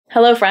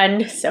Hello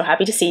friend, so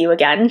happy to see you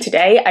again.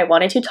 Today I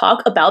wanted to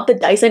talk about the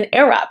Dyson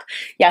Airwrap.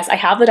 Yes, I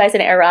have the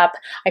Dyson Airwrap.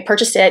 I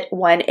purchased it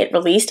when it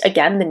released,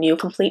 again, the new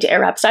complete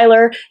Airwrap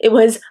styler. It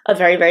was a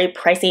very, very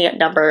pricey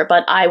number,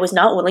 but I was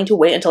not willing to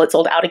wait until it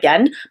sold out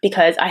again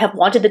because I have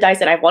wanted the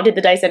Dyson, I wanted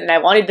the Dyson, and I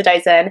wanted the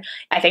Dyson.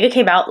 I think it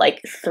came out like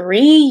 3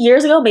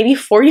 years ago, maybe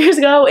 4 years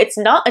ago. It's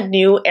not a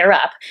new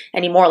Airwrap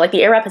anymore. Like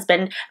the Airwrap has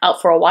been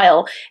out for a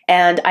while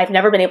and I've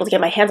never been able to get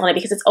my hands on it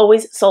because it's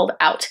always sold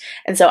out.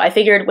 And so I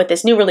figured with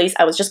this new release,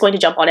 I was just going to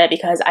jump on it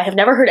because I have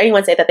never heard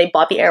anyone say that they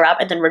bought the Airwrap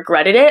and then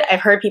regretted it. I've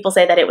heard people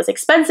say that it was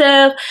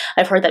expensive.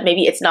 I've heard that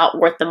maybe it's not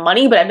worth the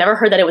money, but I've never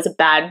heard that it was a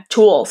bad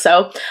tool.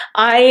 So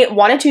I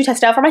wanted to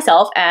test it out for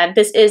myself, and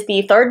this is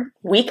the third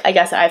week, I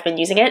guess, that I've been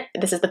using it.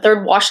 This is the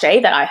third wash day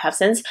that I have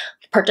since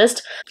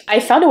purchased. I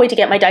found a way to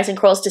get my Dyson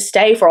curls to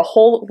stay for a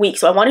whole week,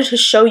 so I wanted to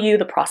show you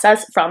the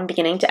process from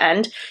beginning to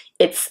end.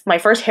 It's my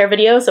first hair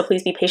video, so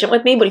please be patient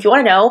with me, but if you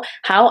want to know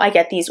how I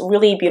get these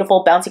really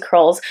beautiful bouncy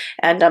curls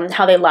and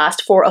how they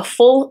last for a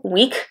full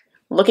week,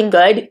 looking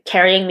good,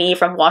 carrying me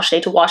from wash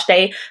day to wash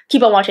day,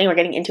 keep on watching, we're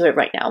getting into it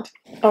right now.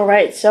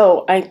 Alright,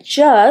 so I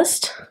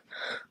just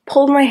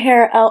pulled my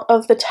hair out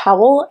of the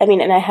towel,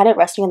 and I had it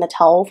resting in the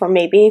towel for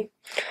maybe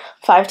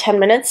 5-10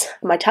 minutes.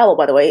 My towel,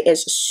 by the way,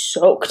 is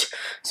soaked,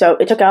 so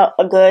it took out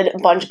a good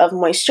bunch of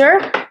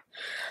moisture.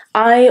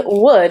 I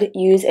would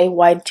use a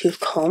wide tooth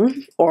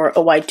comb or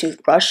a wide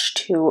toothbrush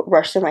to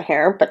brush through my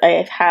hair, but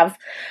I have,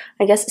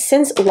 I guess,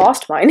 since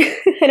lost mine.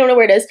 I don't know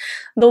where it is.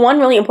 The one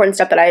really important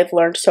step that I've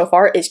learned so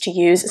far is to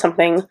use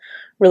something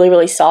really,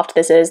 really soft.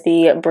 This is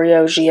the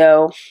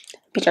Briogeo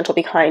Be Gentle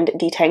Be Kind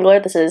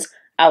Detangler. This is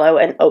aloe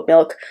and oat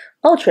milk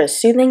ultra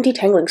soothing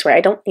detangling spray.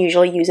 I don't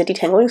usually use a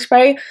detangling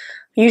spray.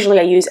 Usually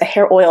I use a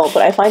hair oil,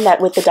 but I find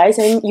that with the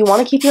Dyson, you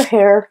want to keep your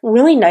hair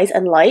really nice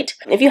and light.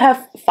 If you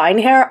have fine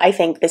hair, I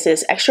think this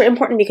is extra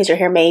important because your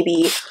hair may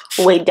be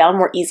weighed down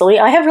more easily.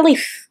 I have really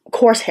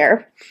coarse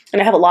hair,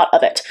 and I have a lot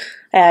of it.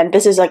 And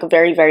this is like a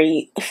very,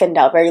 very thinned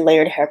out, very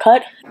layered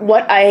haircut.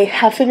 What I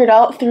have figured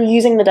out through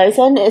using the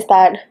Dyson is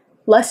that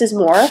less is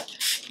more.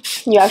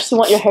 You actually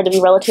want your hair to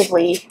be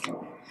relatively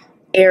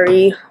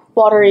airy,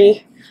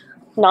 watery,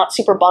 not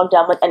super bogged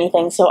down with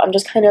anything, so I'm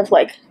just kind of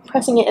like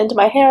pressing it into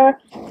my hair,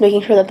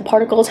 making sure that the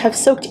particles have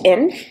soaked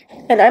in.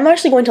 And I'm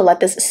actually going to let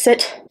this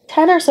sit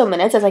 10 or so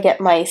minutes as I get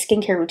my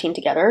skincare routine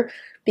together,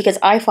 because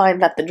I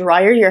find that the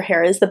drier your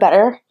hair is, the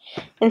better.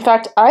 In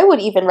fact, I would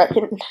even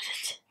recommend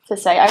to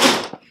say,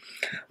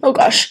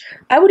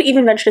 I would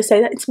even venture to say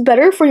that it's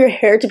better for your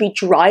hair to be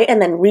dry and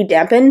then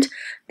re-dampened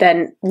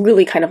than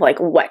really kind of like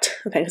wet,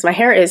 okay? Because my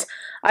hair is,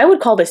 I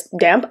would call this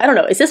damp. I don't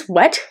know, is this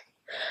wet?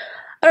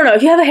 I don't know,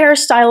 if you have a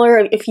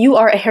hairstyler, if you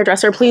are a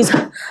hairdresser, please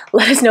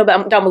let us know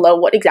down below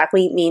what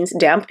exactly means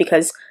damp,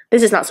 because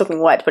this is not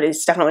soaking wet, but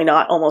it's definitely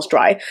not almost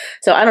dry.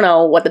 So I don't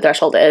know what the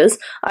threshold is.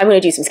 I'm going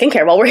to do some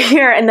skincare while we're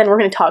here, and then we're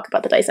going to talk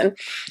about the Dyson.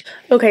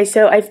 Okay,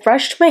 so I've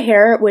brushed my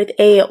hair with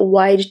a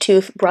wide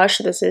tooth brush.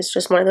 This is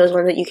just one of those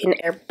ones that you can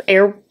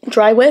air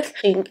dry with.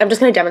 I'm just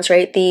going to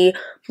demonstrate the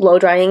blow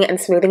drying and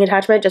smoothing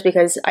attachment just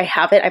because I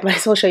have it. I might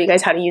as well show you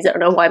guys how to use it. I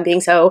don't know why I'm being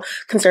so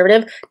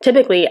conservative.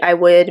 Typically, I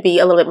would be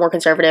a little bit more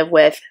conservative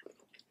with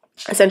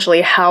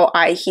essentially how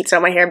I heat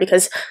style my hair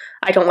because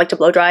I don't like to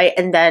blow dry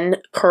and then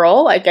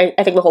curl. I think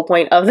the whole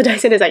point of the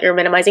Dyson is that you're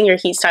minimizing your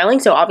heat styling.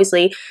 So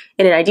obviously,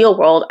 in an ideal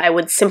world, I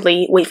would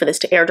simply wait for this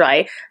to air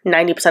dry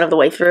 90% of the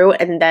way through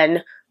and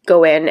then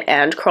go in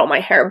and curl my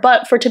hair.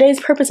 But for today's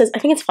purposes, I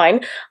think it's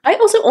fine. I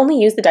also only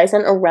use the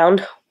Dyson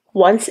around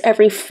once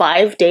every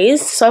 5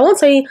 days. So I won't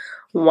say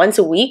once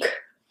a week.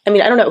 I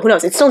don't know, who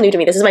knows? It's still new to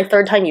me. This is my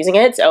third time using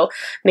it, so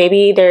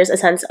maybe there's a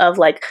sense of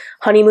like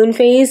honeymoon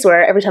phase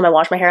where every time I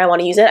wash my hair, I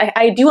want to use it.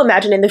 I do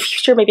imagine in the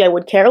future maybe I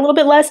would care a little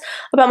bit less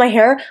about my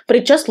hair, but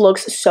it just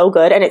looks so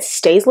good and it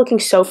stays looking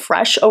so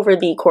fresh over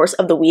the course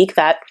of the week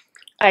that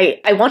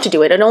I want to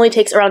do it. It only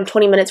takes around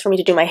 20 minutes for me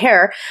to do my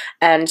hair,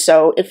 and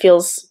so it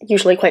feels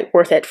usually quite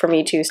worth it for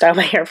me to style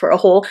my hair for a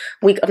whole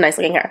week of nice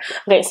looking hair.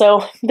 Okay,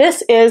 so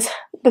this is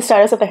the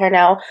status of the hair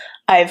now.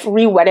 I've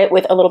re-wet it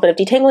with a little bit of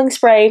detangling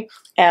spray,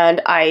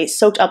 and I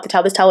soaked up the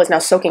towel. This towel is now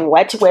soaking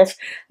wet with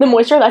the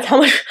moisture. That's how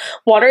much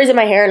water is in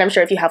my hair, and I'm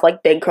sure if you have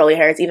like big curly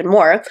hair, it's even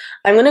more.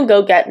 I'm gonna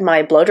go get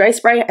my blow dry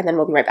spray, and then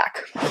we'll be right back.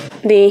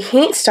 The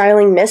heat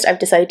styling mist I've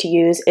decided to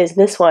use is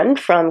this one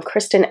from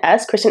Kristen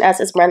S. Kristen S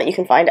is a brand that you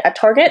can find at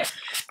Target,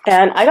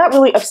 and I got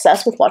really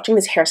obsessed with watching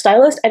this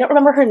hairstylist. I don't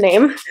remember her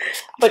name,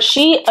 but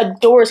she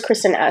adores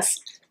Kristen S.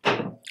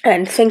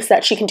 and thinks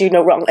that she can do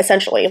no wrong,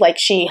 essentially. Like,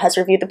 she has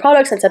reviewed the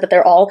products and said that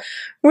they're all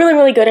really,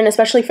 really good, and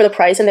especially for the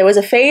price. And there was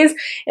a phase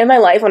in my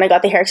life when I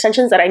got the hair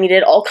extensions that I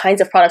needed all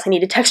kinds of products. I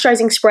needed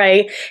texturizing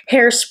spray,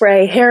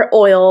 hair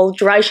oil,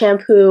 dry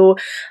shampoo,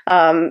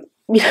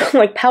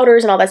 like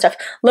powders and all that stuff,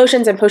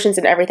 lotions and potions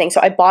and everything. So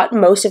I bought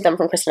most of them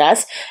from Kristen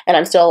S, and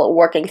I'm still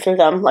working through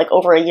them like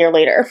over a year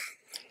later.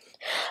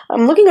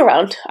 I'm looking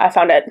around. I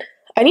found it.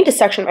 I need to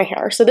section my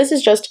hair. So this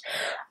is just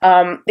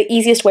the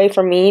easiest way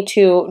for me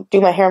to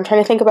do my hair. I'm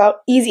trying to think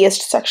about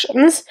easiest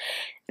sections.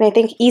 And I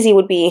think easy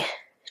would be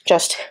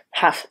just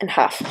half and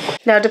half.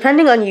 Now,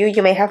 depending on you,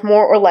 you may have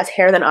more or less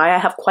hair than I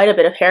have quite a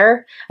bit of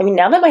hair. I mean,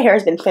 now that my hair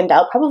has been thinned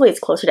out, probably it's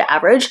closer to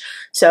average.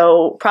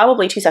 So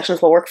probably 2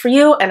 sections will work for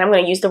you. And I'm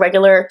going to use the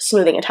regular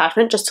smoothing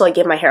attachment just to like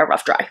give my hair a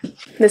rough dry.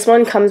 This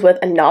one comes with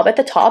a knob at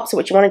the top. So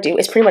what you want to do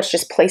is pretty much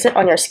just place it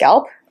on your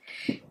scalp.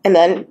 And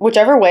then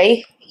whichever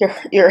way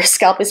your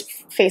scalp is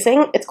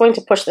facing, it's going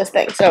to push this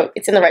thing. So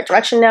it's in the right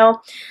direction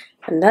now.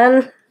 And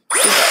then...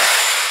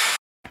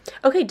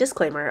 Okay,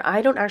 disclaimer,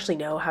 I don't actually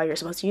know how you're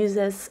supposed to use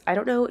this. I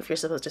don't know if you're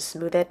supposed to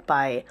smooth it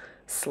by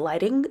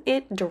sliding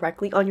it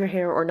directly on your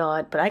hair or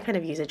not, but I kind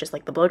of use it just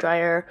like the blow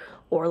dryer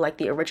or like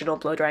the original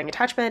blow drying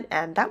attachment,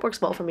 and that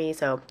works well for me,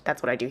 so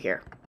that's what I do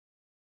here.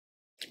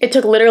 It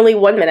took literally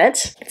 1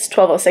 minute. It's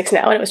 12:06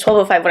 now, and it was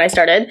 12:05 when I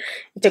started.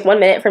 It took 1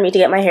 minute for me to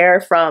get my hair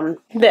from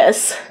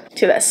this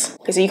to this.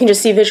 Okay, so you can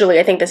just see visually,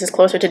 I think this is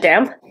closer to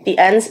damp. The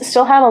ends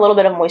still have a little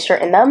bit of moisture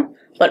in them,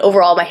 but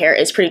overall my hair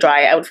is pretty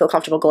dry. I would feel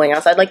comfortable going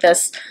outside like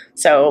this.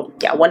 So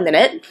yeah, 1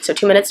 minute. So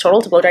 2 minutes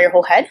total to blow dry your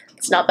whole head.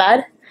 It's not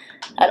bad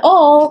at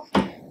all.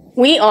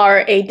 We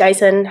are a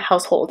Dyson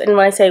household, and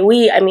when I say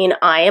we, I mean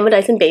I am a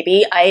Dyson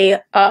baby. I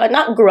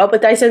not grew up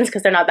with Dysons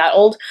because they're not that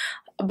old,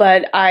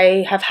 but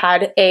I have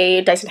had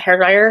a Dyson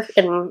hairdryer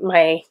in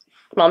my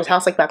mom's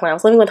house, like back when I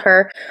was living with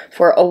her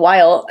for a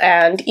while,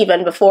 and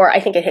even before I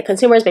think it hit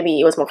consumers, maybe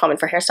it was more common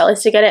for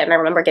hairstylists to get it, and I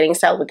remember getting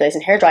styled with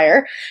Dyson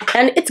hairdryer,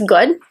 and it's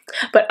good,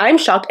 but I'm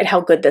shocked at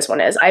how good this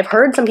one is. I've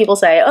heard some people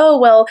say, oh,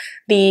 well,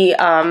 the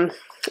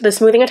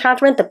smoothing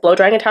attachment, the blow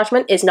drying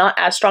attachment, is not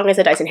as strong as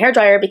a Dyson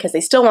hairdryer because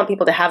they still want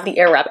people to have the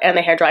Airwrap and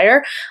the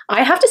hairdryer.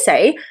 I have to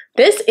say,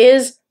 this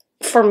is,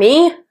 for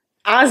me,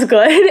 as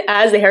good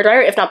as the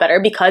hairdryer, if not better,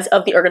 because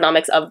of the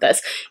ergonomics of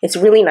this. It's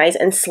really nice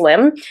and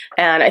slim,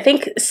 and I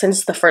think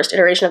since the first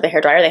iteration of the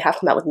hairdryer, they have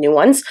come out with new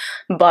ones,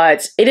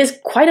 but it is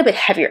quite a bit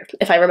heavier,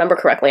 if I remember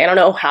correctly. I don't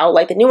know how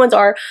light the new ones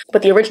are,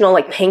 but the original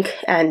like pink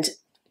and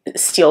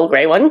steel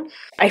gray one,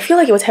 I feel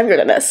like it was heavier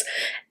than this,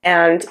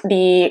 and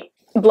the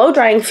blow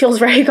drying feels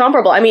very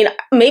comparable. I mean,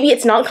 maybe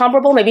it's not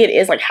comparable, maybe it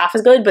is like half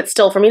as good, but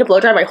still, for me to blow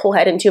dry my whole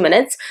head in 2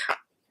 minutes,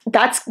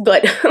 that's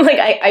good. Like,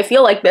 I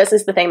feel like this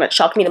is the thing that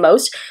shocked me the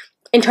most.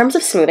 In terms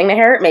of smoothing the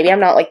hair, maybe I'm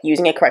not like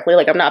using it correctly,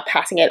 like I'm not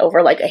passing it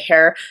over like a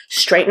hair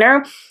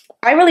straightener.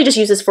 I really just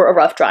use this for a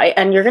rough dry,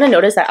 and you're gonna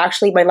notice that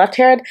actually my left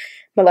part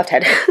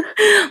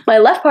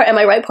and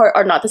my right part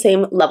are not the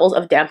same levels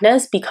of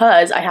dampness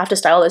because I have to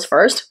style this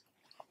first.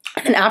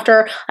 And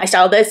after I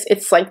style this,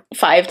 it's like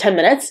 5-10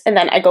 minutes, and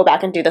then I go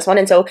back and do this one.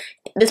 And so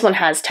this one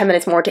has 10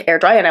 minutes more to air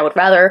dry, and I would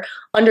rather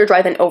under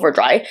dry than over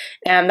dry.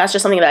 And that's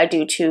just something that I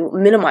do to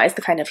minimize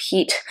the kind of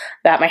heat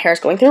that my hair is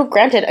going through.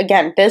 Granted,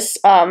 again, this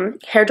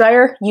hair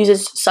dryer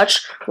uses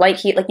such light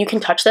heat, like you can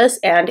touch this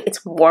and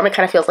it's warm. It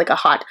kind of feels like a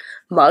hot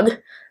mug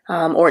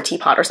or a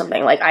teapot or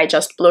something. Like I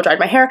just blow dried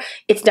my hair.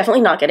 It's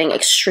definitely not getting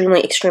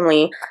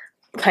extremely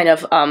kind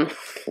of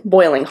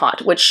boiling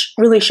hot, which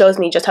really shows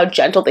me just how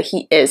gentle the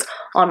heat is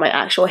on my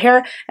actual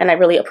hair, and I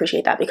really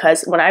appreciate that,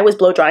 because when I was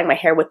blow drying my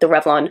hair with the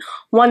Revlon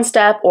One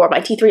Step or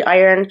my T3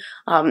 iron,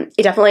 I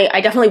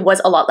definitely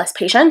was a lot less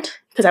patient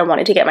because I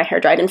wanted to get my hair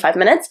dried in 5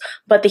 minutes,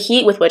 but the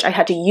heat with which I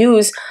had to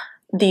use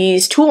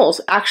these tools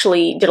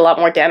actually did a lot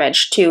more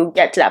damage to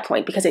get to that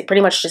point, because it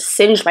pretty much just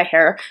singed my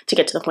hair to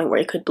get to the point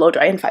where it could blow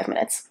dry in 5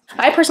 minutes.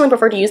 I personally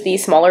prefer to use the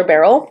smaller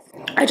barrel.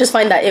 I just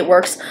find that it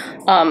works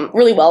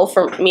really well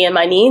for me and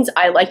my needs.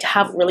 I like to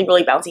have really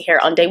bouncy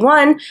hair on day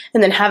one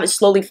and then have it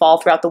slowly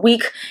fall throughout the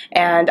week,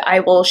 and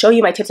I will show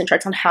you my tips and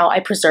tricks on how I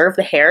preserve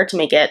the hair to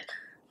make it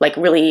like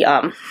really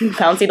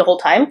bouncy the whole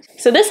time.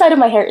 So this side of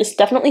my hair is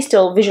definitely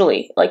still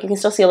visually, like you can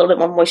still see a little bit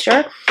more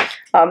moisture.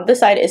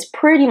 This side is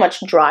pretty much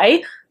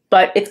dry,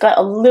 but it's got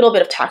a little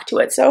bit of tack to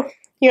it. So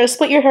you're gonna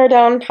split your hair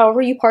down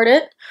however you part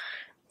it.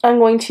 I'm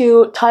going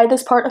to tie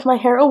this part of my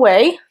hair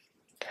away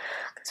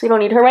because we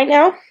don't need her right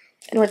now.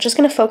 And we're just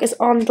gonna focus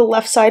on the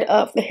left side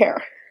of the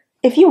hair.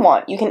 If you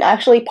want, you can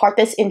actually part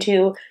this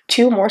into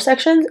 2 more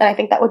sections, and I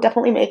think that would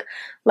definitely make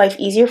life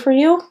easier for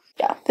you.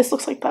 Yeah, this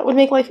looks like that would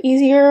make life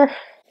easier.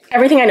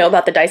 Everything I know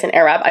about the Dyson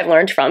Airwrap I've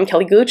learned from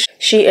Kelly Gooch.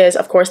 She is,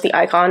 of course, the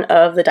icon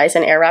of the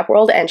Dyson Airwrap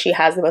world, and she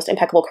has the most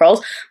impeccable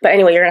curls. But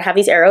anyway, you're gonna have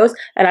these arrows,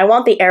 and I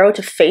want the arrow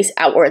to face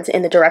outwards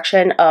in the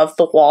direction of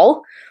the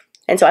wall.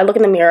 And so I look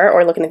in the mirror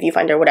or look in the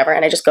viewfinder, whatever,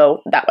 and I just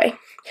go that way.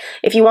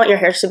 If you want your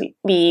hair to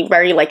be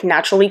very like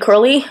naturally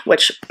curly,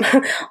 which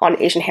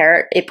on Asian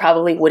hair, it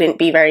probably wouldn't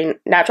be very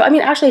natural. I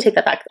mean, actually, I take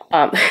that back.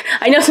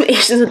 I know some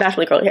Asians with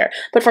naturally curly hair,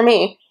 but for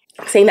me,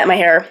 saying that my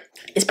hair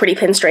is pretty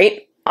pin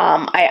straight,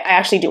 I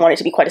actually do want it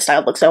to be quite a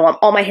styled look, so I want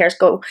all my hairs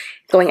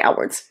going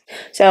outwards.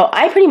 So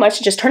I pretty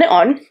much just turn it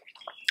on,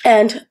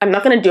 and I'm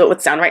not going to do it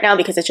with sound right now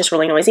because it's just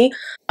really noisy.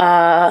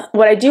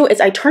 What I do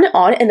is I turn it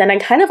on, and then I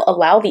kind of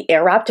allow the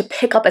Airwrap to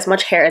pick up as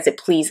much hair as it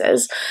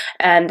pleases.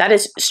 And that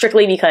is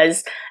strictly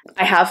because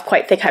I have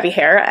quite thick, heavy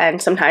hair,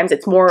 and sometimes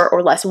it's more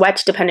or less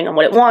wet depending on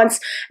what it wants.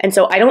 And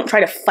so I don't try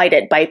to fight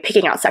it by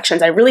picking out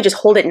sections. I really just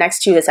hold it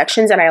next to the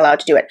sections, and I allow it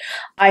to do it.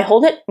 I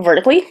hold it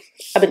vertically,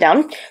 up and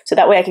down, so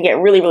that way I can get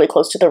really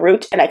close to the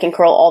root, and I can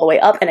curl all the way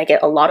up, and I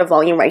get a lot of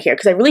volume right here,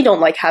 because I really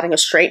don't like having a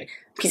straight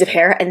piece of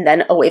hair and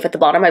then a wave at the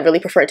bottom. I really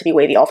prefer it to be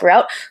wavy all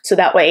throughout, so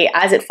that way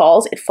as it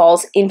falls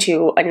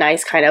into a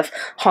nice kind of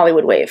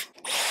Hollywood wave.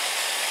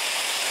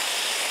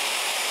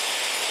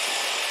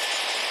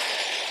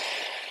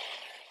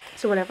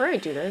 So whenever I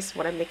do this,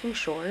 what I'm making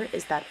sure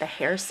is that the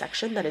hair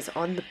section that is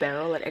on the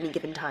barrel at any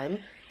given time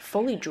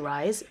fully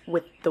dries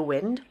with the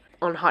wind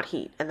on hot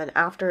heat, and then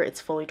after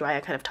it's fully dry, I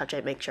kind of touch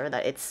it, make sure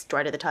that it's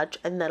dry to the touch,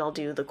 and then I'll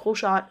do the cool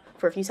shot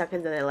for a few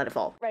seconds and then I let it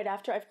fall. Right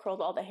after I've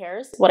curled all the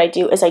hairs, what I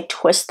do is I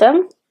twist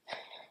them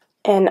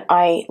and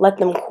I let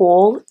them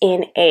cool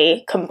in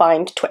a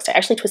combined twist. I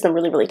actually twist them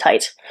really, really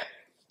tight.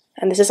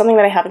 And this is something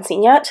that I haven't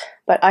seen yet,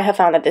 but I have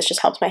found that this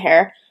just helps my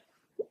hair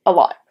a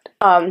lot.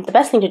 The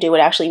best thing to do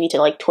would actually be to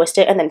like twist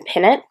it and then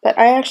pin it, but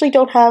I actually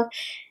don't have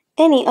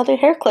any other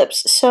hair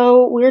clips,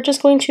 so we're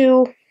just going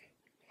to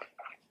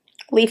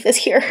leave this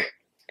here.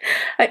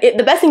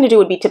 The best thing to do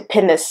would be to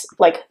pin this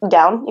like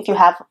down if you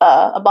have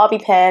a bobby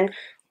pin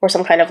or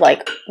some kind of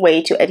like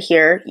way to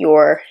adhere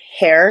your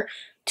hair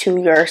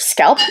to your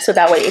scalp, so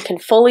that way it can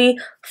fully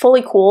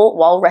cool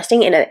while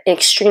resting in an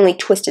extremely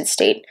twisted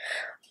state.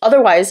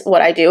 Otherwise,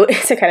 what I do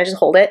is I kind of just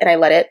hold it and I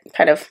let it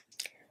kind of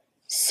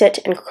sit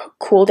and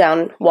cool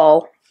down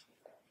while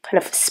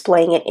kind of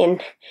splaying it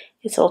in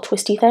its little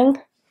twisty thing,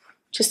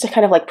 just to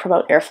kind of like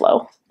promote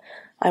airflow.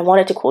 I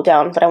want it to cool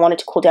down, but I want it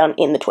to cool down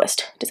in the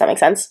twist. Does that make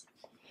sense?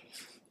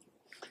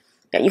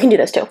 Yeah, you can do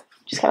this too.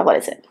 Just kind of let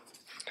it sit.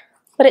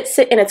 Let it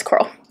sit in its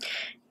curl.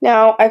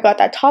 Now I've got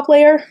that top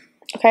layer.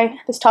 Okay,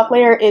 this top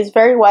layer is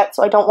very wet,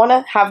 so I don't want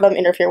to have them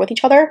interfere with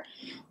each other.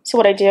 So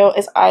what I do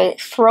is I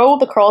throw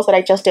the curls that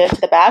I just did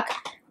to the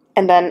back,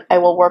 and then I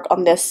will work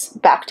on this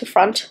back to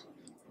front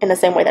in the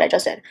same way that I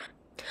just did.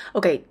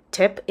 Okay,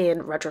 tip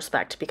in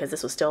retrospect, because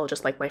this was still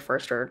just like my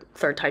first or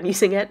third time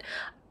using it.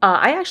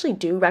 I actually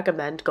do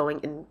recommend going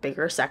in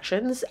bigger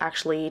sections,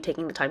 actually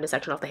taking the time to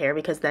section off the hair,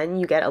 because then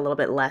you get a little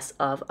bit less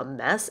of a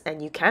mess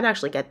and you can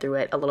actually get through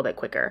it a little bit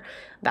quicker.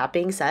 That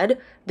being said,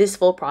 this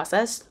full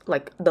process,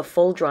 like the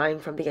full drying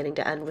from beginning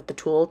to end with the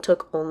tool,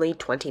 took only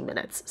 20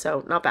 minutes,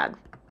 so not bad.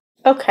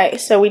 Okay,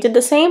 so we did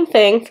the same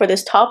thing for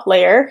this top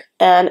layer,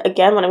 and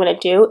again what I'm going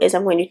to do is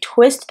I'm going to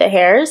twist the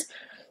hairs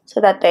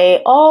so that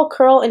they all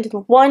curl into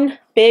one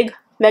big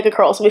mega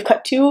curl. So we've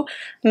got two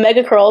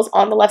mega curls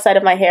on the left side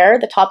of my hair,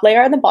 the top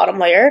layer and the bottom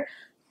layer.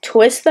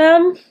 Twist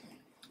them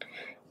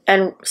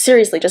and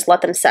seriously just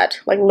let them set.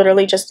 Like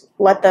literally just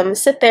let them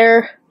sit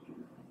there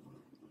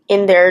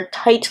in their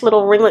tight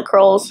little ringlet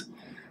curls.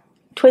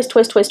 Twist,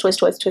 twist, twist, twist,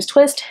 twist, twist,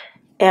 twist.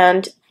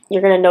 And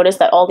you're going to notice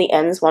that all the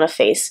ends want to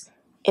face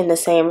in the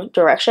same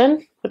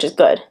direction, which is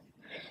good.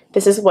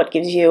 This is what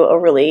gives you a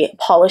really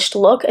polished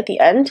look at the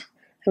end.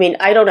 I mean,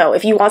 I don't know.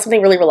 If you want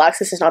something really relaxed,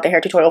 this is not the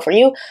hair tutorial for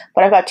you,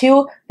 but I've got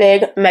two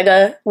big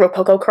mega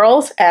rococo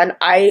curls, and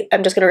I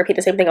am just going to repeat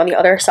the same thing on the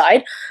other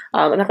side.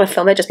 I'm not going to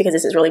film it just because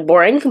this is really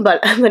boring, but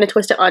I'm going to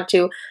twist it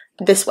onto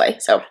this way.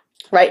 So,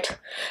 right.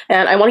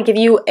 And I want to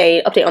give you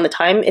an update on the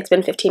time. It's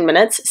been 15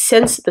 minutes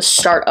since the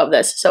start of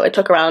this, so it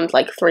took around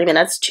like 3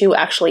 minutes to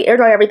actually air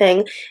dry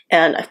everything,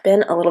 and I've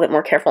been a little bit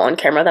more careful on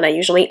camera than I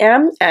usually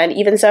am, and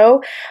even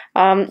so,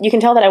 you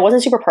can tell that I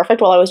wasn't super perfect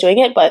while I was doing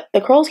it, but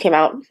the curls came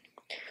out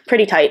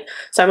pretty tight.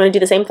 So I'm going to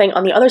do the same thing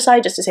on the other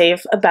side just to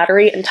save a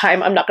battery and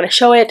time. I'm not going to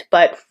show it,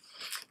 but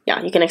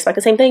yeah, you can expect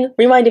the same thing.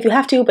 Rewind if you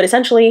have to, but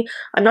essentially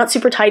I'm not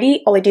super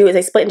tidy. All I do is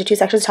I split into two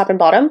sections, top and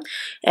bottom,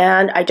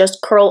 and I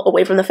just curl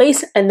away from the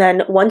face, and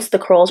then once the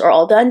curls are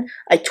all done,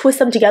 I twist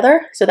them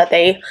together so that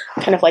they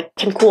kind of like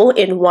can cool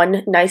in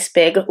one nice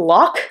big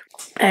lock.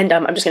 And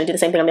I'm just going to do the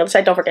same thing on the other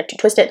side. Don't forget to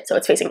twist it so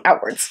it's facing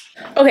outwards.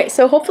 Okay,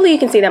 so hopefully you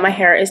can see that my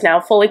hair is now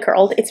fully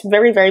curled. It's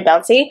very, very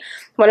bouncy.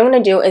 What I'm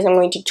going to do is I'm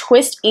going to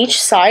twist each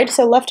side,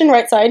 so left and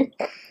right side.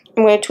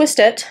 I'm going to twist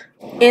it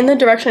in the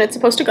direction it's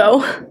supposed to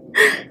go.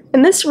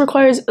 And this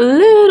requires a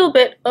little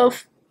bit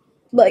of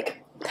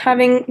like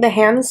having the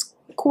hands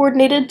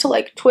coordinated to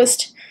like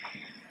twist.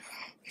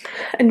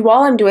 And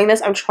while I'm doing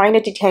this, I'm trying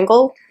to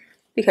detangle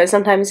because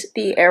sometimes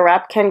the air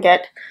wrap can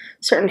get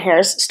certain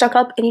hairs stuck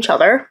up in each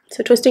other.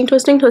 So twisting,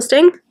 twisting,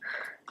 twisting.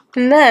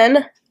 And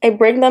then I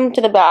bring them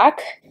to the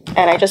back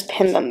and I just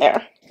pin them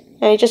there.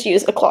 And I just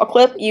use a claw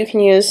clip. You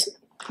can use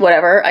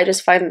whatever. I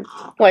just find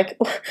like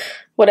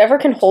whatever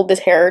can hold this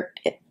hair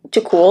to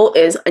cool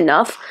is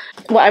enough.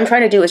 What I'm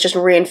trying to do is just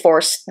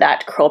reinforce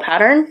that curl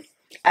pattern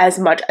as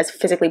much as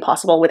physically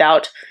possible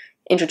without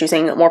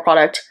introducing more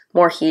product,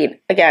 more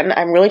heat. Again,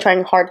 I'm really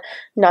trying hard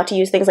not to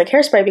use things like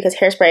hairspray because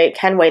hairspray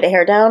can weigh the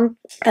hair down.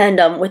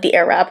 And with the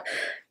air wrap,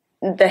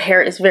 the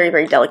hair is very,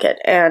 very delicate.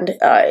 And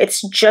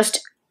it's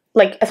just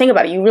like, think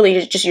about it, you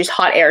really just use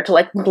hot air to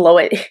like blow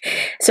it.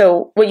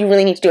 So what you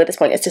really need to do at this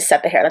point is to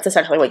set the hair. That's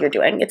essentially what you're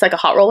doing. It's like a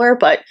hot roller,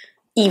 but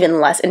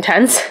even less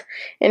intense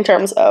in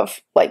terms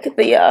of like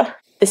the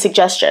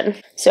suggestion.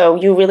 So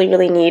you really,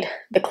 really need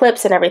the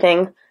clips and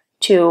everything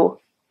to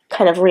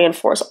kind of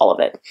reinforce all of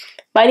it.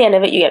 By the end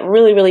of it, you get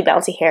really, really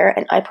bouncy hair,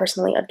 and I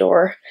personally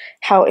adore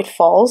how it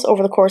falls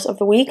over the course of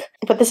the week.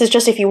 But this is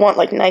just if you want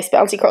like nice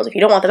bouncy curls. If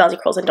you don't want the bouncy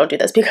curls, then don't do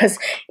this because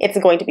it's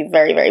going to be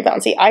very, very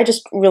bouncy. I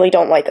just really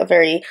don't like a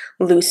very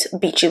loose,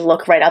 beachy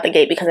look right out the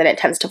gate because then it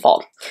tends to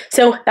fall.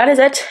 So that is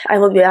it. I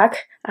will be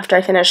back after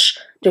I finish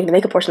doing the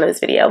makeup portion of this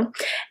video,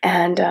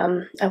 and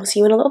I will see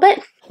you in a little bit.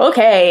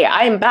 Okay,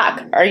 I'm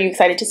back. Are you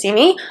excited to see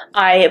me?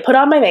 I put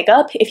on my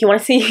makeup. If you want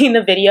to see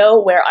the video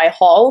where I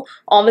haul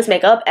all this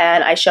makeup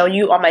and I show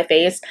you on my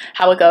face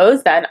how it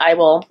goes, then I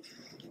will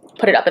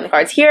put it up in the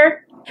cards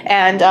here.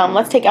 And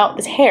let's take out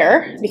this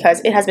hair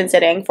because it has been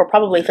sitting for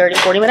probably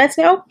 30-40 minutes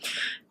now.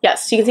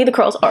 Yes, so you can see the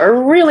curls are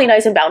really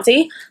nice and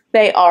bouncy.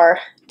 They are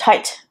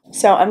tight.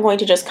 So I'm going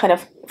to just kind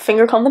of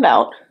finger comb them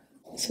out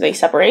so they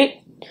separate.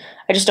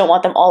 I just don't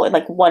want them all in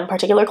like one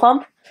particular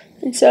clump.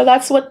 And so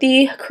that's what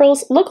the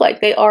curls look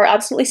like. They are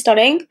absolutely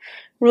stunning,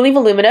 really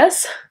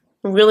voluminous,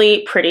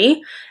 really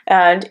pretty.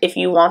 And if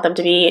you want them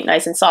to be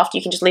nice and soft,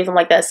 you can just leave them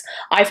like this.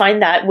 I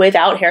find that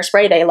without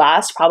hairspray, they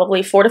last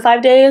probably 4 to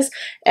 5 days.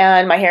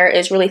 And my hair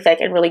is really thick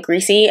and really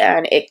greasy,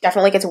 and it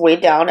definitely gets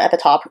weighed down at the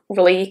top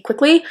really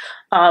quickly.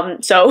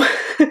 So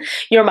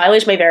your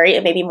mileage may vary.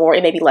 It may be more,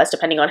 it may be less,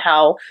 depending on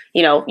how,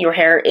 you know, your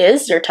hair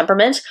is, your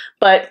temperament.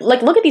 But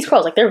like, look at these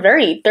curls. Like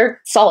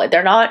they're solid.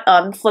 They're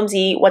not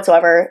flimsy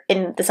whatsoever,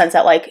 in the sense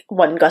that like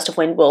one gust of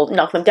wind will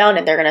knock them down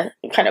and they're gonna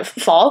kind of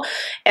fall.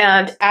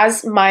 And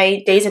as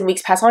my days and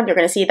weeks pass on, you're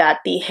gonna see that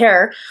the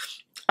hair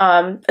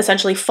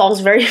essentially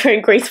falls very, very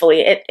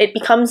gracefully. It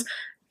becomes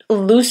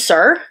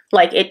looser,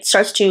 like it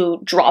starts to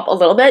drop a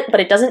little bit,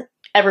 but it doesn't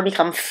ever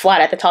become flat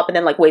at the top and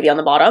then like wavy on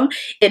the bottom.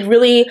 It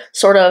really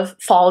sort of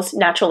falls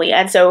naturally.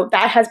 And so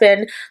that has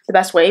been the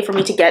best way for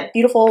me to get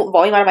beautiful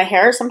volume out of my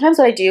hair. Sometimes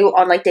what I do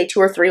on like day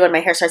 2 or 3 when my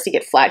hair starts to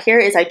get flat here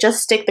is I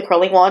just stick the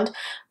curling wand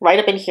right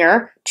up in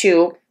here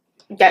to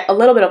get a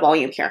little bit of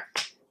volume here,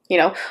 you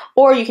know.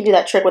 Or you can do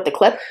that trick with the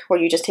clip where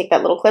you just take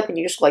that little clip and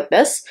you just go like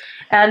this,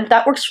 and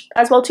that works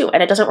as well too,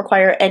 and it doesn't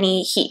require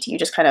any heat. You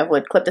just kind of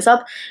would clip this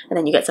up and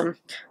then you get some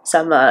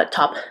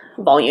top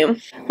volume.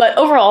 But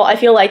overall, I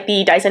feel like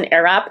the Dyson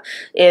Airwrap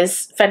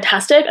is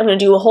fantastic. I'm going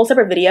to do a whole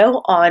separate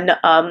video on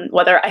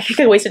whether I think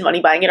I wasted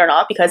money buying it or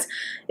not, because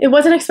it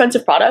was an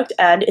expensive product,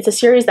 and it's a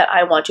series that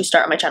I want to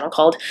start on my channel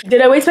called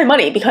Did I Waste My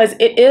Money? Because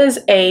it is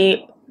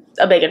a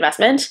big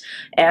investment,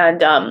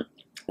 and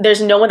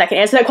there's no one that can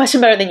answer that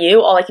question better than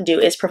you. All I can do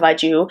is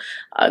provide you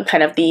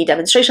kind of the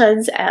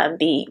demonstrations and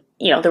the,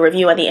 you know, the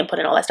review and the input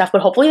and all that stuff.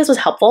 But hopefully this was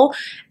helpful.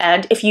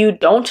 And if you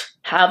don't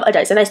have a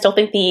Dyson, I still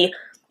think the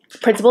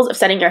principles of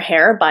setting your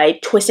hair by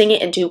twisting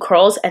it into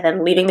curls and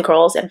then leaving the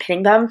curls and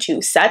pinning them to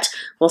set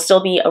will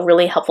still be a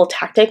really helpful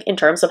tactic in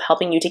terms of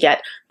helping you to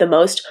get the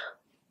most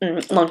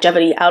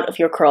longevity out of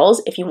your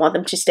curls if you want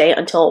them to stay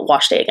until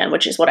wash day again,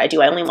 which is what I do.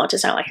 I only want to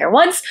style my hair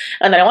once,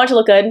 and then I want it to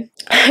look good,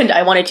 and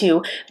I want it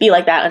to be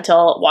like that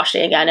until wash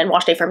day again. And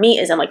wash day for me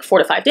is in like 4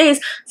 to 5 days,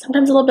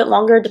 sometimes a little bit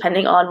longer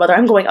depending on whether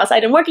I'm going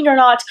outside and working or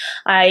not.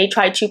 I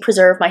try to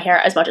preserve my hair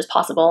as much as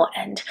possible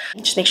and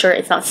just make sure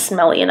it's not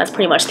smelly, and that's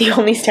pretty much the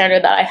only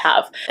standard that I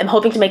have. I'm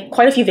hoping to make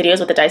quite a few videos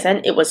with the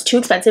Dyson. It was too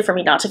expensive for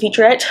me not to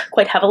feature it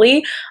quite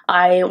heavily.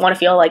 I want to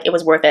feel like it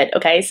was worth it,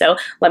 okay? So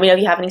let me know if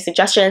you have any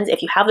suggestions.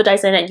 If you have the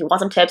Dyson and you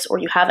want some tips, or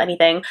you have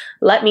anything,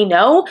 let me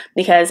know,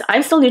 because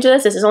I'm still new to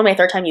this. This is only my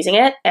 3rd time using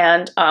it,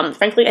 and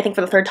frankly, I think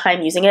for the 3rd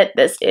time using it,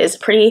 this is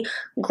pretty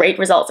great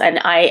results, and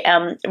I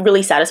am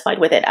really satisfied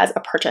with it as a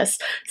purchase.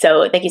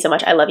 So thank you so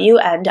much. I love you,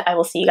 and I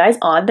will see you guys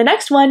on the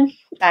next one.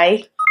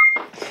 Bye.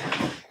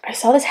 I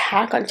saw this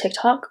hack on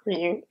TikTok where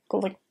you go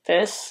like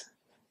this.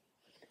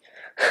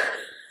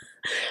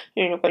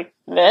 You go like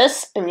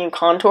this, and you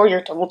contour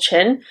your double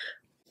chin.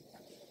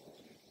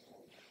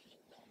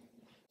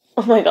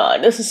 Oh my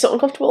god, this is so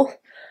uncomfortable.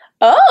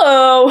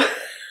 Oh!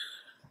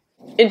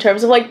 In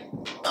terms of like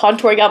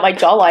contouring out my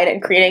jawline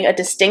and creating a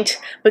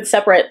distinct but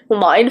separate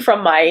line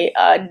from my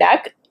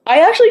neck, I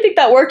actually think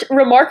that worked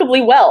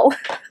remarkably well.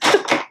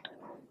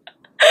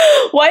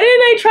 Why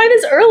didn't I try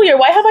this earlier?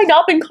 Why have I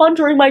not been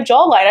contouring my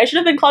jawline? I should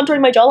have been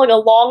contouring my jawline a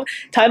long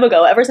time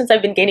ago, ever since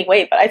I've been gaining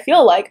weight, but I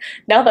feel like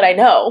now that I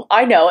know,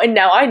 and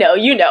now I know,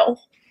 you know.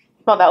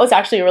 Well, that was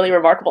actually a really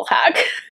remarkable hack.